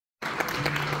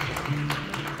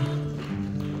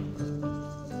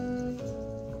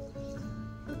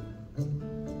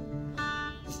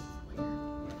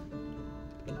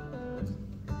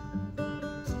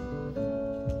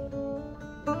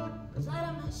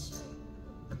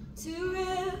2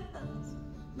 rivers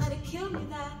might have killed me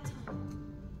that time.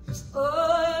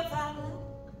 Oh, if I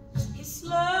let his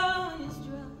slow and his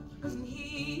drunk, and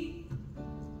he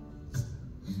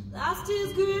lost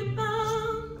his grip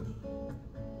on me.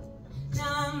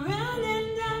 Now I'm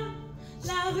running down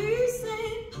La Rue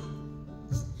Saint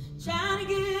Paul, trying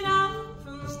to get out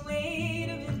from the weight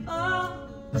of it all.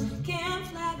 Can't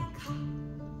flag a car,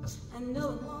 I know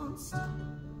it won't stop.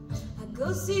 I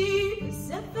go see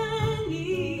Persephone.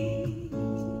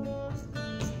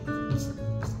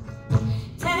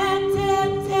 Tap, tap,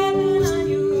 tapping on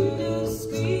your window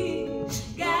screen.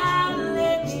 Gotta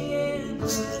let me in,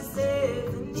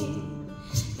 Persephone.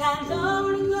 Got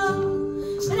nowhere to go,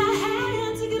 but I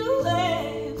had to get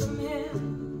away from him.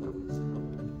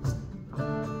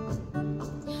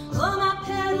 Oh, my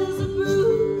petals are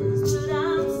bruised, but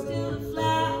I'm still a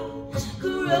flower,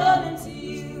 corroding to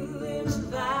you in the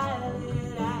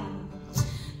violet hour.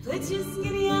 Put your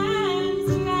skinny arms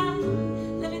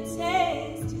around, let me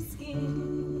taste your skin.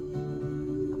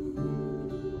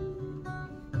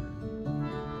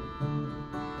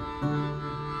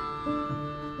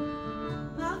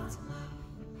 Mouth to mouth,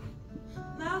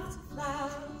 mouth to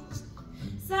flower,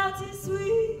 salty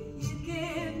sweet, you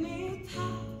give me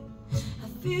power. I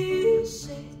feel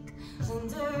shake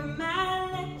under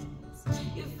my legs,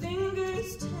 your fingers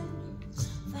tender,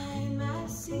 find my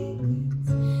secrets.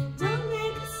 Don't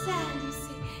make a sound, you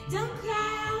say, don't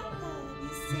cry out loud, you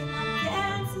say, my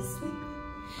dance is sleeping,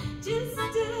 just a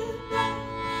night.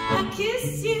 I kiss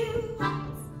you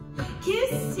once,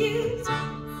 kiss you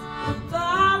twice,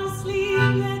 fall asleep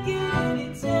looking at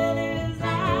each other's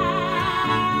eyes.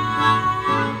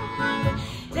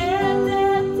 Tap,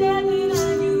 tap, tapping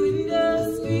on your window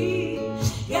screen.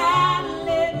 Gotta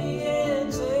let me in,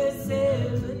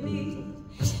 Persephone.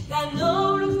 Got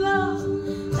nowhere to go,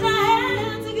 but I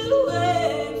had to get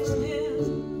away from him.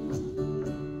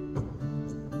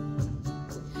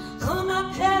 Oh, my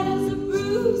petals are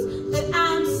bruised, but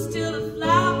I'm still a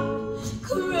flower,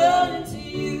 corroding to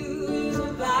you in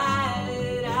the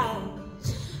violet hour.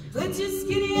 Put your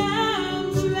skinny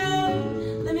arms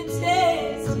around, let me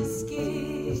taste your skin.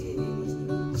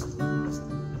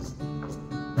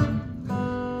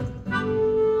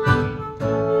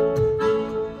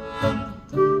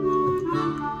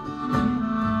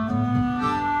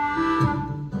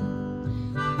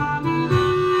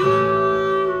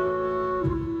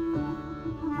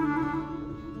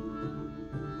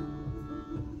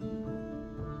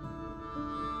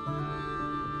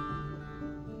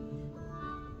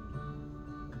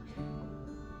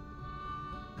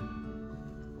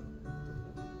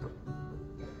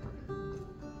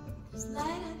 There's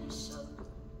light on your shoulder,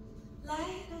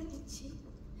 light on your cheek,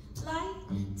 light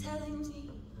telling me